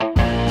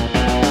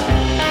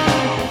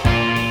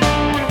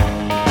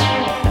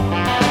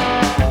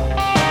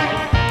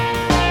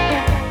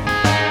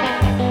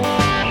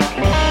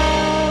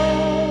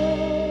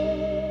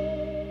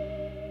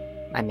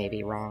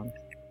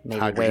Maybe way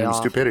Hydrogen off.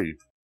 stupidity.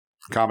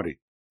 Comedy.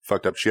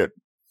 Fucked up shit.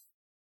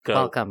 Go.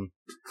 Welcome.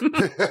 We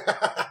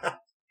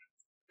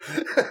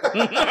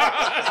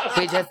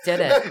just did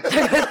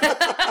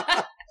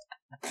it.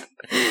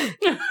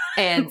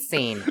 And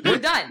scene. We're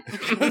done.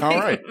 All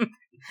right.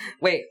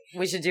 Wait,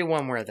 we should do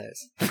one more of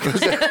those.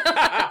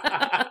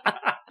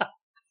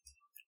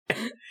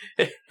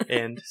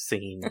 End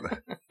scene.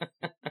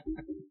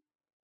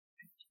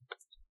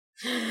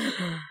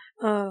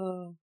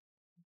 Oh.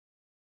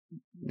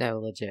 No,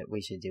 legit,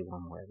 we should do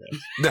one more of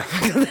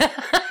those.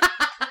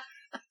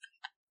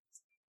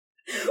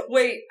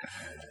 Wait.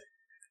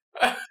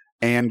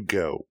 And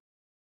go.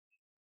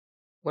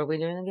 What are we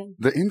doing again?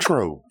 The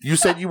intro. You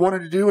said you wanted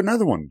to do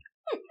another one.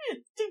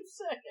 2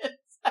 seconds.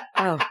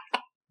 Oh.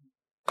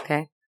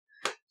 Okay.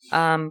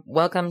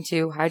 Welcome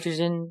to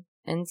Hydrogen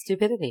and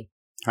Stupidity.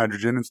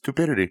 Hydrogen and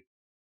stupidity.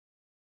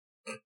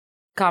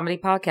 Comedy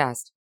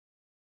podcast.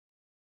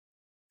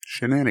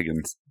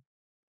 Shenanigans.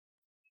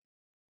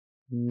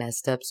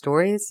 Messed up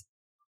stories.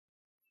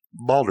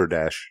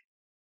 Balderdash.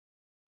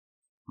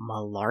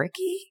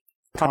 Malarkey?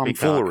 Poppycock.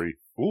 Tomfoolery.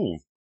 Ooh.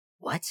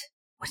 What?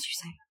 What'd you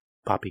say?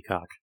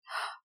 Poppycock.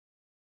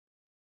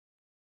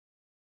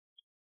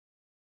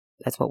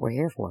 That's what we're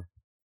here for.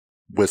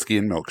 Whiskey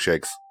and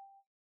milkshakes.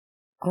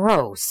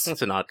 Gross.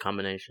 That's an odd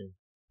combination.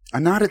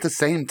 And not at the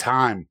same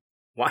time.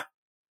 Why?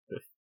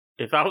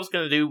 If I was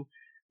going to do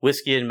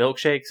whiskey and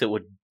milkshakes, it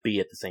would be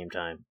at the same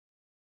time.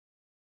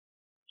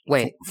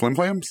 Wait, Flim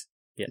Flams?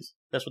 Yes,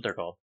 that's what they're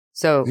called.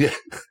 so, Yeah.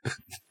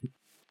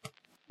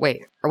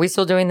 wait, are we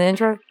still doing the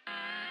intro?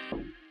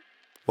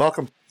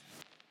 Welcome.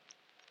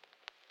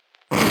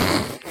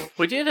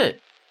 We did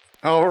it.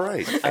 All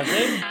right. I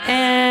think.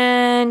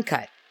 And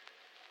cut.